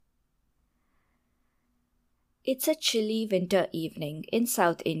It's a chilly winter evening in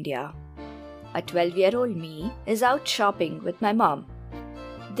South India. A 12-year-old me is out shopping with my mom.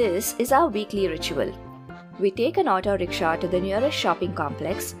 This is our weekly ritual. We take an auto rickshaw to the nearest shopping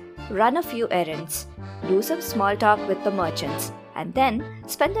complex, run a few errands, do some small talk with the merchants, and then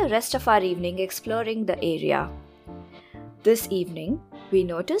spend the rest of our evening exploring the area. This evening, we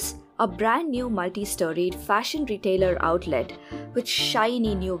notice a brand new multi-storied fashion retailer outlet with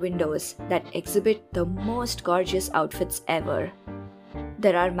shiny new windows that exhibit the most gorgeous outfits ever.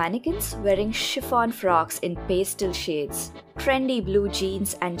 There are mannequins wearing chiffon frocks in pastel shades, trendy blue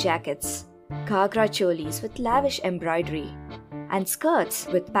jeans and jackets, ghagra cholis with lavish embroidery, and skirts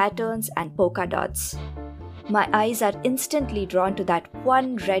with patterns and polka dots. My eyes are instantly drawn to that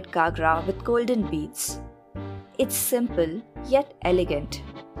one red ghagra with golden beads. It's simple yet elegant.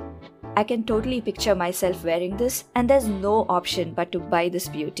 I can totally picture myself wearing this, and there's no option but to buy this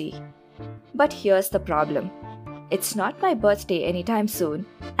beauty. But here's the problem. It's not my birthday anytime soon,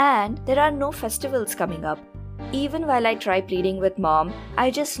 and there are no festivals coming up. Even while I try pleading with mom,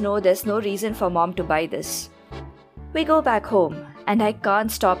 I just know there's no reason for mom to buy this. We go back home, and I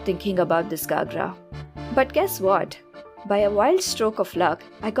can't stop thinking about this ghagra. But guess what? By a wild stroke of luck,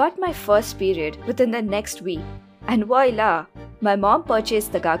 I got my first period within the next week, and voila! My mom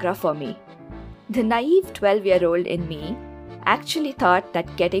purchased the ghagra for me. The naive 12-year-old in me actually thought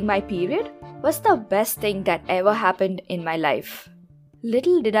that getting my period was the best thing that ever happened in my life.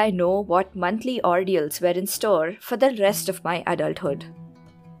 Little did I know what monthly ordeals were in store for the rest of my adulthood.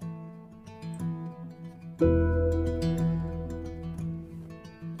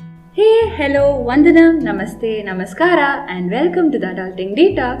 Hey, hello, Vandanam, Namaste, Namaskara, and welcome to the Adulting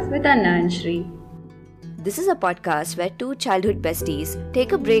Detox with Anna and Shri. This is a podcast where two childhood besties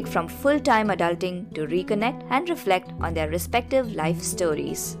take a break from full-time adulting to reconnect and reflect on their respective life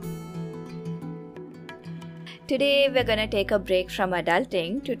stories. Today, we're going to take a break from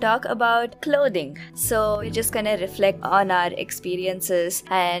adulting to talk about clothing. So, we're just going to reflect on our experiences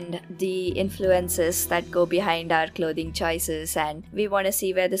and the influences that go behind our clothing choices, and we want to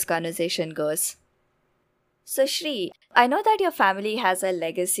see where this conversation goes. So, Shri, I know that your family has a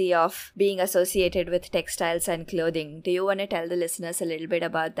legacy of being associated with textiles and clothing. Do you want to tell the listeners a little bit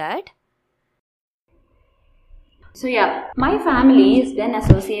about that? So my family has been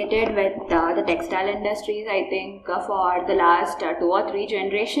associated with the textile industries, I think, for the last 2 or 3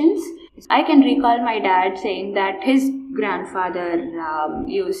 generations. I can recall my dad saying that his grandfather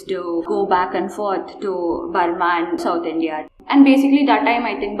used to go back and forth to Burma and South India. And basically that time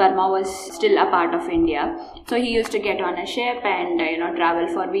I think Burma was still a part of India. So he used to get on a ship and travel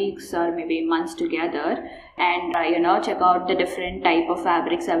for weeks or maybe months together and check out the different type of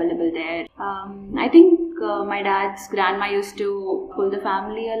fabrics available there. I think my dad's grandma used to pull the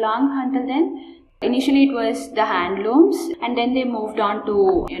family along until then. Initially it was the handlooms, and then they moved on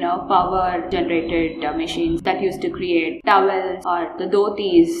to power generated machines that used to create towels or the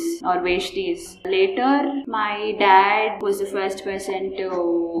dhotis or veshtis. Later my dad was the first person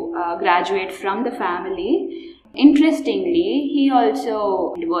to graduate from the family. Interestingly, he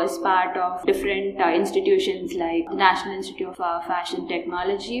also was part of different institutions like the National Institute of Fashion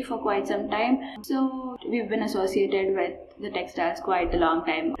Technology for quite some time. So we've been associated with the textiles quite a long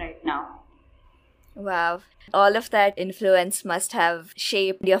time right now. Wow. All of that influence must have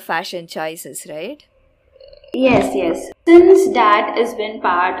shaped your fashion choices, right? Yes. Since Dad has been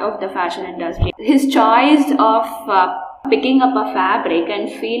part of the fashion industry, his choice of picking up a fabric and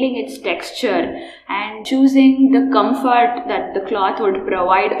feeling its texture and choosing the comfort that the cloth would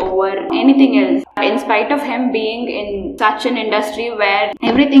provide over anything else. In spite of him being in such an industry where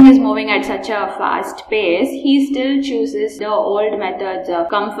everything is moving at such a fast pace, he still chooses the old methods of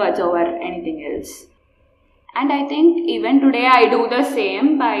comforts over anything else. And I think even today I do the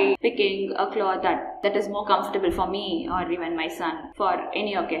same by picking a cloth that is more comfortable for me or even my son for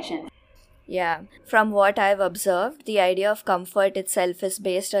any occasion. Yeah, from what I've observed, the idea of comfort itself is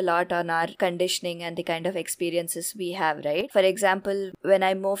based a lot on our conditioning and the kind of experiences we have, right? For example, when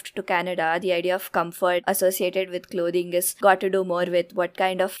I moved to Canada, the idea of comfort associated with clothing is got to do more with what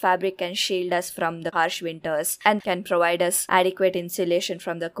kind of fabric can shield us from the harsh winters and can provide us adequate insulation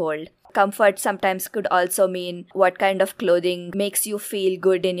from the cold. Comfort sometimes could also mean what kind of clothing makes you feel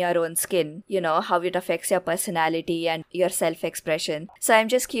good in your own skin, how it affects your personality and your self-expression. So I'm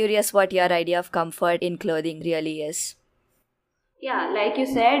just curious what your idea of comfort in clothing really is. Yeah, like you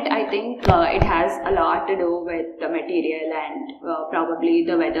said, I think it has a lot to do with the material and probably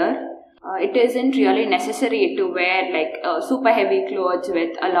the weather. It isn't really necessary to wear like super heavy clothes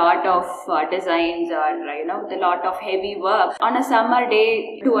with a lot of designs or with a lot of heavy work on a summer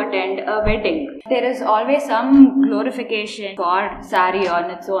day to attend a wedding. There is always some glorification for sari on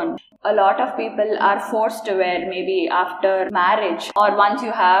its own. A lot of people are forced to wear maybe after marriage or once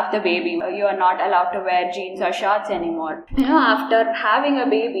you have the baby. You are not allowed to wear jeans or shorts anymore. After having a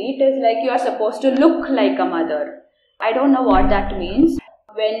baby, it is like you are supposed to look like a mother. I don't know what that means.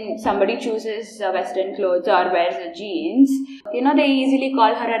 When somebody chooses western clothes or wears jeans, they easily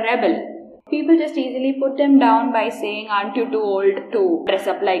call her a rebel. People just easily put them down by saying, aren't you too old to dress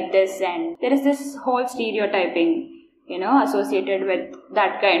up like this? And there is this whole stereotyping, associated with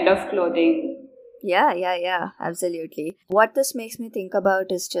that kind of clothing. Yeah, absolutely. What this makes me think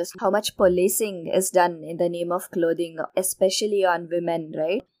about is just how much policing is done in the name of clothing, especially on women,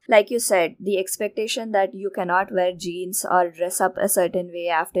 right? Like you said, the expectation that you cannot wear jeans or dress up a certain way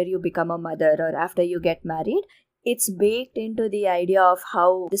after you become a mother or after you get married, it's baked into the idea of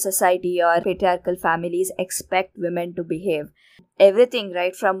how the society or patriarchal families expect women to behave. Everything,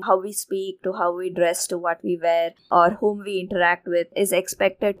 right, from how we speak to how we dress to what we wear or whom we interact with is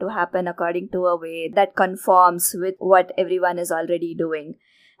expected to happen according to a way that conforms with what everyone is already doing.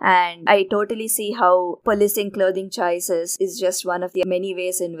 And I totally see how policing clothing choices is just one of the many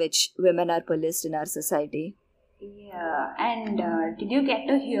ways in which women are policed in our society. Yeah, and did you get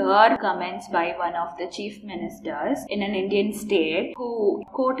to hear comments by one of the chief ministers in an Indian state who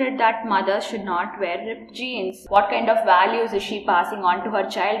quoted that mothers should not wear ripped jeans? What kind of values is she passing on to her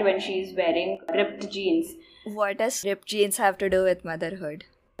child when she is wearing ripped jeans? What does ripped jeans have to do with motherhood?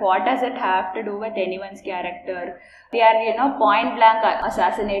 What does it have to do with anyone's character? They are, point blank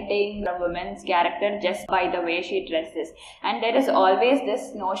assassinating a woman's character just by the way she dresses. And there is always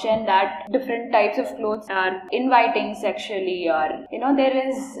this notion that different types of clothes are inviting sexually, or, there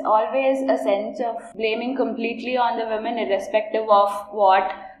is always a sense of blaming completely on the women irrespective of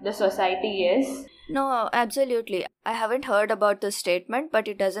what the society is. No, absolutely. I haven't heard about this statement, but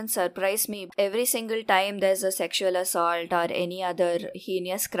it doesn't surprise me. Every single time there's a sexual assault or any other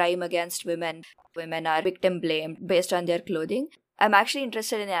heinous crime against women, women are victim blamed based on their clothing. I'm actually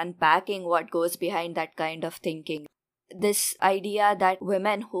interested in unpacking what goes behind that kind of thinking. This idea that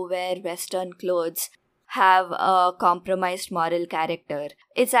women who wear Western clothes have a compromised moral character.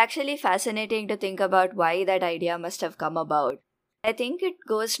 It's actually fascinating to think about why that idea must have come about. I think it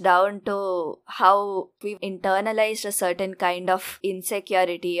goes down to how we've internalized a certain kind of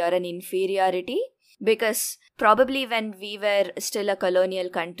insecurity or an inferiority, because probably when we were still a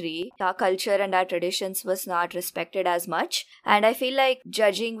colonial country, our culture and our traditions was not respected as much. And I feel like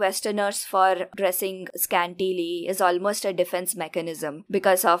judging Westerners for dressing scantily is almost a defense mechanism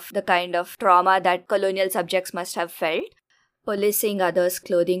because of the kind of trauma that colonial subjects must have felt. Policing others'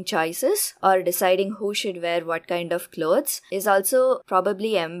 clothing choices or deciding who should wear what kind of clothes is also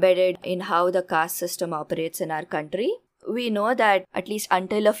probably embedded in how the caste system operates in our country. We know that at least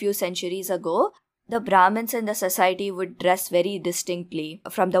until a few centuries ago, the Brahmins in the society would dress very distinctly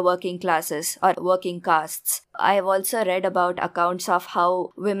from the working classes or working castes. I have also read about accounts of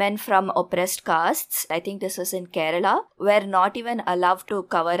how women from oppressed castes, I think this was in Kerala, were not even allowed to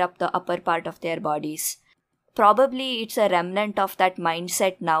cover up the upper part of their bodies. Probably it's a remnant of that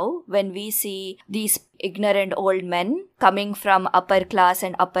mindset now when we see these ignorant old men coming from upper class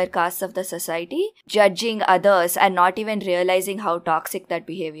and upper castes of the society, judging others and not even realizing how toxic that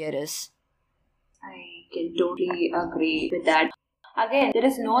behavior is. I can totally agree with that. Again, there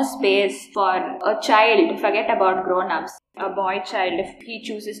is no space for a child, forget about grown-ups. A boy child, if he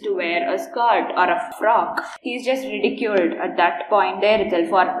chooses to wear a skirt or a frock, he's just ridiculed at that point there itself.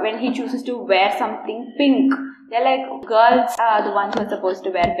 Or when he chooses to wear something pink, they're like, girls are the ones who are supposed to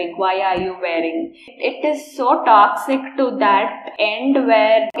wear pink, why are you wearing? It is so toxic to that end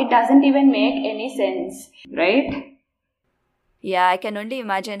where it doesn't even make any sense, right? Yeah, I can only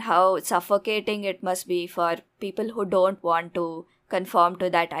imagine how suffocating it must be for people who don't want to conform to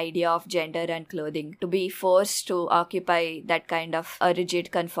that idea of gender and clothing, to be forced to occupy that kind of a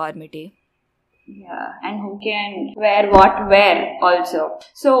rigid conformity. Yeah, and who can wear what where also.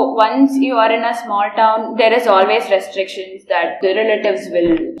 So once you are in a small town, there is always restrictions that the relatives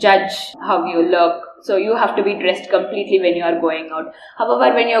will judge how you look. So you have to be dressed completely when you are going out.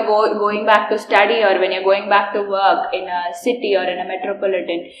 However, when you're going back to study or when you're going back to work in a city or in a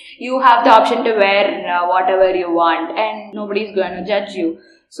metropolitan, you have the option to wear whatever you want and nobody's going to judge you.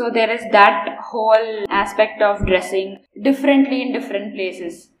 So there is that whole aspect of dressing differently in different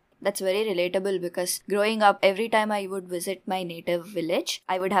places. That's very relatable because growing up, every time I would visit my native village,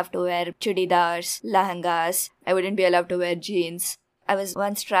 I would have to wear chudidars, lahangas. I wouldn't be allowed to wear jeans. I was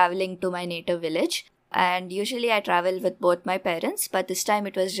once traveling to my native village, and usually I travel with both my parents, but this time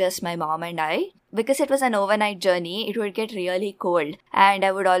it was just my mom and I. Because it was an overnight journey, it would get really cold, and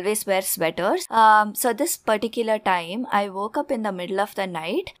I would always wear sweaters. So this particular time, I woke up in the middle of the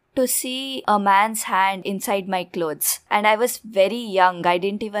night to see a man's hand inside my clothes. And I was very young. I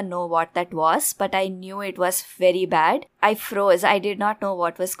didn't even know what that was, but I knew it was very bad. I froze. I did not know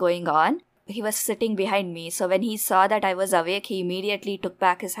what was going on. He was sitting behind me, so when he saw that I was awake, he immediately took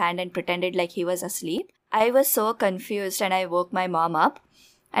back his hand and pretended like he was asleep. I was so confused, and I woke my mom up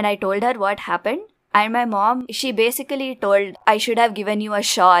and I told her what happened. And my mom, she basically told, I should have given you a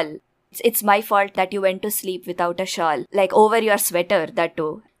shawl. It's my fault that you went to sleep without a shawl, like over your sweater, that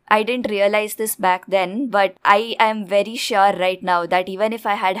too. I didn't realize this back then, but I am very sure right now that even if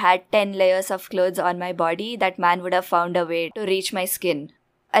I had had 10 layers of clothes on my body, that man would have found a way to reach my skin.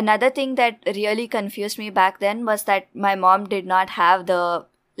 Another thing that really confused me back then was that my mom did not have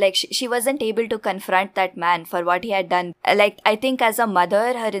she wasn't able to confront that man for what he had done. I think as a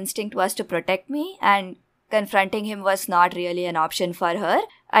mother, her instinct was to protect me, and confronting him was not really an option for her.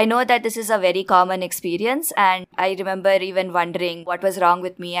 I know that this is a very common experience, and I remember even wondering what was wrong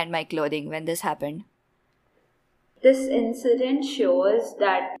with me and my clothing when this happened. This incident shows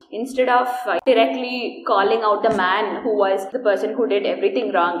that instead of directly calling out the man who was the person who did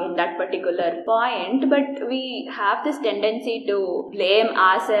everything wrong in that particular point, but we have this tendency to blame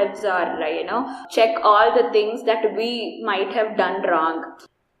ourselves or, check all the things that we might have done wrong.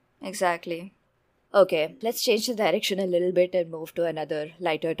 Exactly. Okay, let's change the direction a little bit and move to another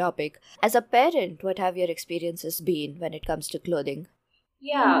lighter topic. As a parent, what have your experiences been when it comes to clothing?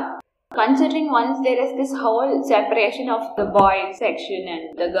 Yeah. Considering once there is this whole separation of the boys section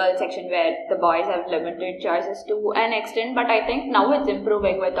and the girls section where the boys have limited choices to an extent, but I think now it's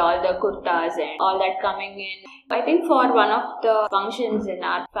improving with all the kurtas and all that coming in. I think for one of the functions in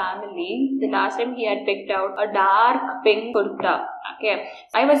our family, the last time he had picked out a dark pink kurta. Okay,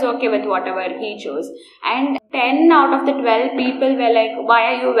 I was okay with whatever he chose, and 10 out of the 12 people were like,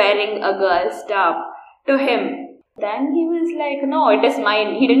 why are you wearing a girl's top? To him. Then he was like, no, it is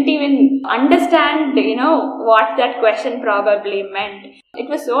mine. He didn't even understand, what that question probably meant. It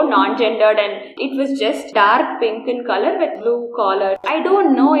was so non-gendered, and it was just dark pink in color with blue collar. I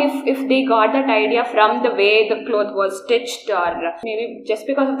don't know if they got that idea from the way the cloth was stitched, or maybe just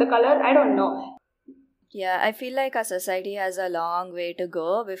because of the color. I don't know. Yeah, I feel like our society has a long way to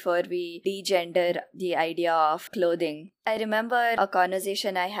go before we degender the idea of clothing. I remember a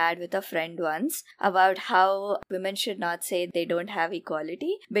conversation I had with a friend once about how women should not say they don't have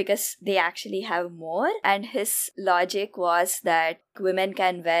equality because they actually have more. And his logic was that women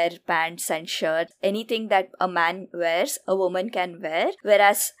can wear pants and shirts. Anything that a man wears, a woman can wear,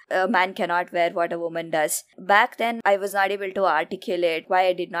 whereas a man cannot wear what a woman does. Back then, I was not able to articulate why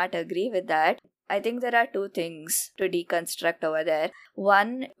I did not agree with that. I think there are two things to deconstruct over there.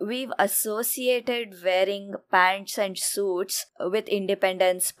 One, we've associated wearing pants and suits with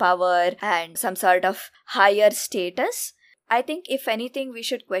independence, power, and some sort of higher status. I think if anything, we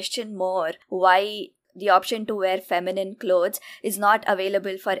should question more why the option to wear feminine clothes is not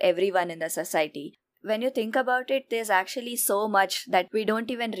available for everyone in the society. When you think about it, there's actually so much that we don't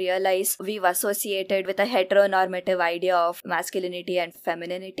even realize we've associated with a heteronormative idea of masculinity and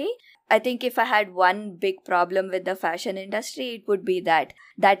femininity. I think if I had one big problem with the fashion industry, it would be that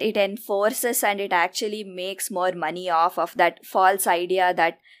it enforces and it actually makes more money off of that false idea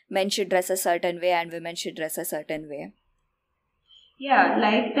that men should dress a certain way and women should dress a certain way. Yeah,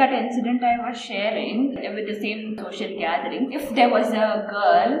 like that incident I was sharing with the same social gathering. If there was a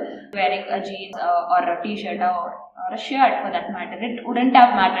girl wearing a jeans or a t-shirt or a shirt for that matter, it wouldn't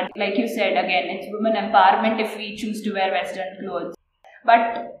have mattered. Like you said, again, it's women empowerment if we choose to wear Western clothes.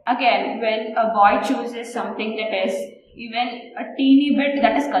 But again, when a boy chooses something that is even a teeny bit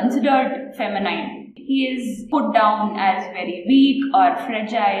that is considered feminine, he is put down as very weak or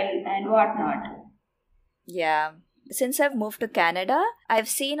fragile and whatnot. Yeah. Since I've moved to Canada, I've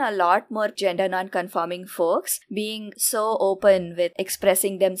seen a lot more gender non-conforming folks being so open with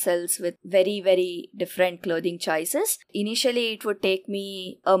expressing themselves with very, very different clothing choices. Initially, it would take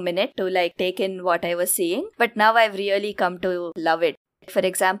me a minute to take in what I was seeing, but now I've really come to love it. For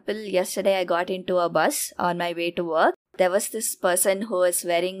example, yesterday I got into a bus on my way to work. There was this person who was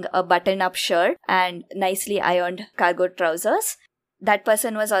wearing a button-up shirt and nicely ironed cargo trousers. That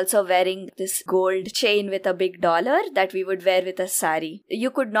person was also wearing this gold chain with a big dollar that we would wear with a sari.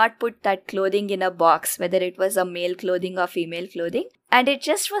 You could not put that clothing in a box, whether it was a male clothing or female clothing. And it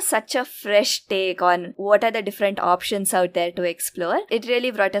just was such a fresh take on what are the different options out there to explore. It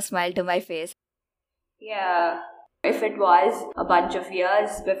really brought a smile to my face. Yeah. If it was a bunch of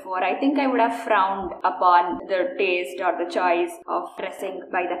years before, I think I would have frowned upon the taste or the choice of dressing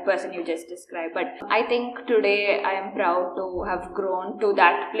by that person you just described. But I think today I am proud to have grown to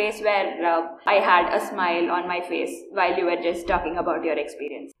that place where I had a smile on my face while you were just talking about your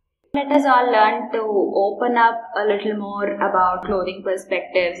experience. Let us all learn to open up a little more about clothing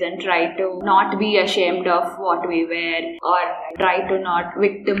perspectives and try to not be ashamed of what we wear or try to not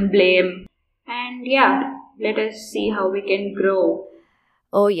victim blame. And yeah, let us see how we can grow.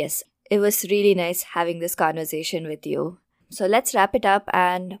 Oh, yes. It was really nice having this conversation with you. So let's wrap it up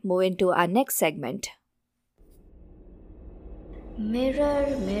and move into our next segment.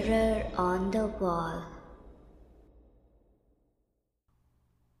 Mirror, mirror on the wall.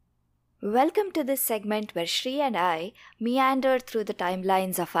 Welcome to this segment where Shri and I meander through the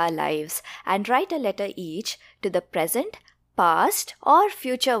timelines of our lives and write a letter each to the present, past, or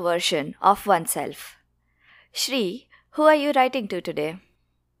future version of oneself. Shri, who are you writing to today?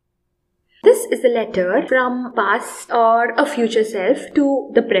 This is a letter from past or a future self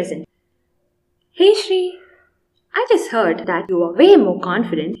to the present. Hey Shri, I just heard that you are way more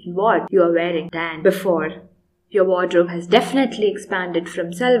confident in what you are wearing than before. Your wardrobe has definitely expanded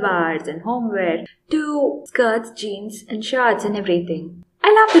from salwars and homewear to skirts, jeans and shorts and everything.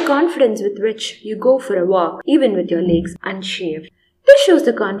 I love the confidence with which you go for a walk even with your legs unshaved. This shows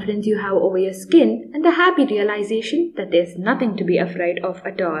the confidence you have over your skin and the happy realization that there's nothing to be afraid of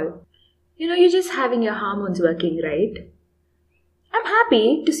at all. You're just having your hormones working, right? I'm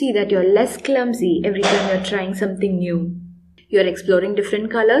happy to see that you're less clumsy every time you're trying something new. You're exploring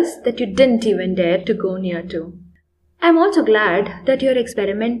different colors that you didn't even dare to go near to. I'm also glad that you're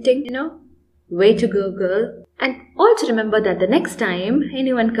experimenting, Way to go, girl. And also remember that the next time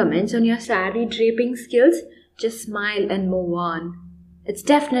anyone comments on your saree draping skills, just smile and move on. It's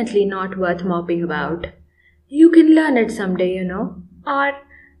definitely not worth mopping about. You can learn it someday, Or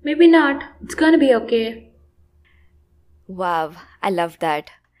maybe not. It's gonna be okay. Wow, I love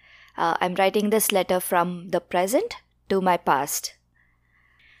that. I'm writing this letter from the present to my past.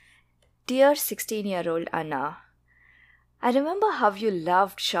 Dear 16-year-old Anna, I remember how you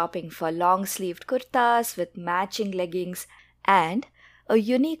loved shopping for long-sleeved kurtas with matching leggings and a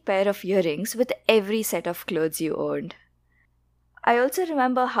unique pair of earrings with every set of clothes you owned. I also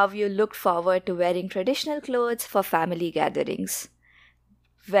remember how you looked forward to wearing traditional clothes for family gatherings.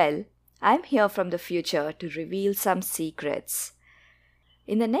 Well, I'm here from the future to reveal some secrets.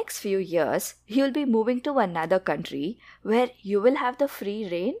 In the next few years, you'll be moving to another country where you will have the free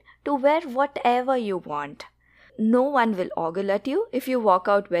reign to wear whatever you want. No one will ogle at you if you walk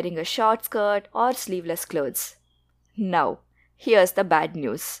out wearing a short skirt or sleeveless clothes. Now, here's the bad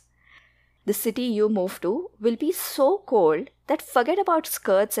news. The city you move to will be so cold that forget about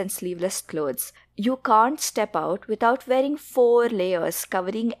skirts and sleeveless clothes. You can't step out without wearing 4 layers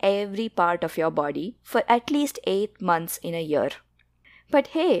covering every part of your body for at least 8 months in a year. But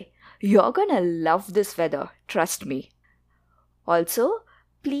hey, you're gonna love this weather, trust me. Also,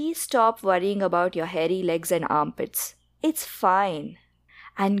 please stop worrying about your hairy legs and armpits. It's fine.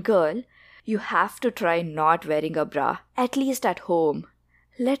 And girl, you have to try not wearing a bra, at least at home.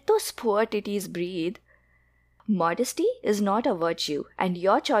 Let those poor titties breathe. Modesty is not a virtue, and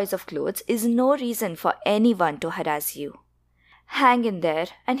your choice of clothes is no reason for anyone to harass you. Hang in there,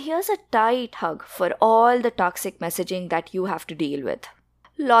 and here's a tight hug for all the toxic messaging that you have to deal with.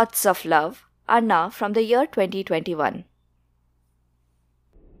 Lots of love, Anna from the year 2021.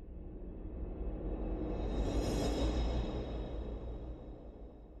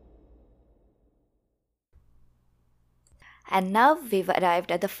 And now we've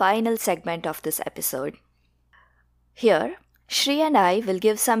arrived at the final segment of this episode. Here, Shri and I will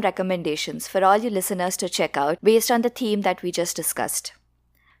give some recommendations for all you listeners to check out based on the theme that we just discussed.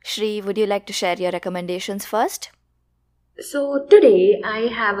 Shri, would you like to share your recommendations first? So today I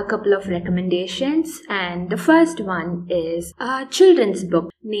have a couple of recommendations, and the first one is a children's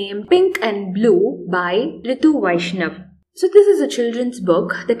book named Pink and Blue by Ritu Vaishnav. So this is a children's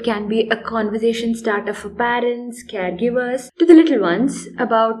book that can be a conversation starter for parents, caregivers, to the little ones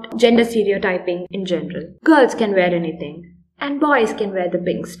about gender stereotyping in general. Girls can wear anything, and boys can wear the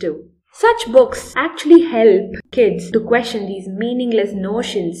pinks too. Such books actually help kids to question these meaningless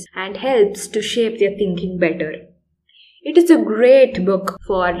notions and helps to shape their thinking better. It is a great book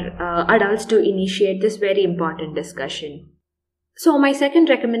for adults to initiate this very important discussion. So my second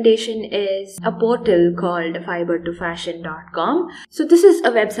recommendation is a portal called fibertofashion.com. So this is a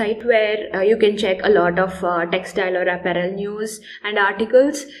website where you can check a lot of textile or apparel news and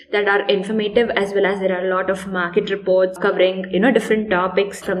articles that are informative, as well as there are a lot of market reports covering different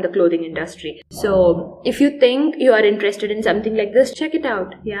topics from the clothing industry. So if you think you are interested in something like this, check it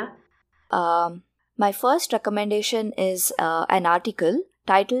out. Yeah. My first recommendation is an article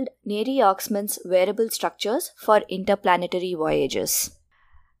titled Neri Oxman's Wearable Structures for Interplanetary Voyages.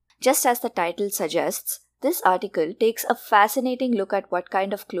 Just as the title suggests, this article takes a fascinating look at what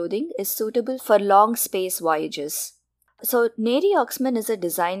kind of clothing is suitable for long space voyages. So, Neri Oxman is a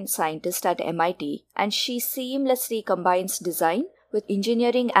design scientist at MIT, and she seamlessly combines design with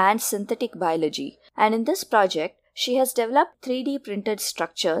engineering and synthetic biology. And in this project, she has developed 3D printed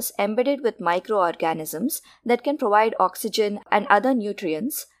structures embedded with microorganisms that can provide oxygen and other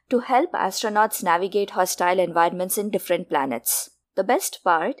nutrients to help astronauts navigate hostile environments in different planets. The best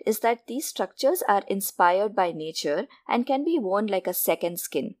part is that these structures are inspired by nature and can be worn like a second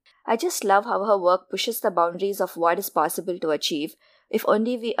skin. I just love how her work pushes the boundaries of what is possible to achieve if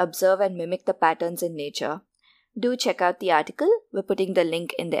only we observe and mimic the patterns in nature. Do check out the article. We're putting the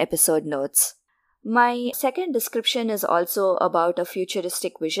link in the episode notes. My second description is also about a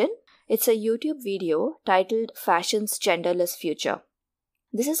futuristic vision. It's a YouTube video titled Fashion's Genderless Future.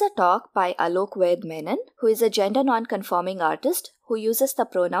 This is a talk by Alok Ved Menon, who is a gender non-conforming artist who uses the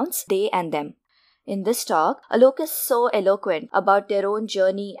pronouns they and them. In this talk, Alok is so eloquent about their own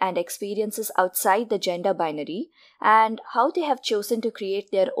journey and experiences outside the gender binary and how they have chosen to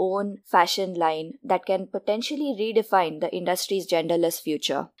create their own fashion line that can potentially redefine the industry's genderless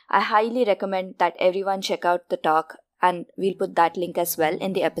future. I highly recommend that everyone check out the talk, and we'll put that link as well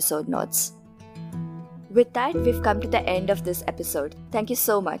in the episode notes. With that, we've come to the end of this episode. Thank you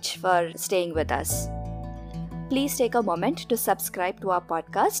so much for staying with us. Please take a moment to subscribe to our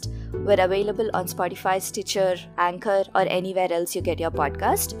podcast. We're available on Spotify, Stitcher, Anchor, or anywhere else you get your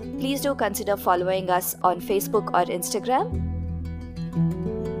podcast. Please do consider following us on Facebook or Instagram.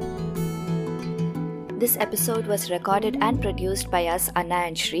 This episode was recorded and produced by us, Anna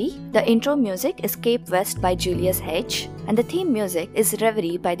and Shri. The intro music is Cape West by Julius H. And the theme music is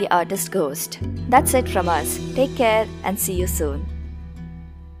Reverie by the artist Ghost. That's it from us. Take care and see you soon.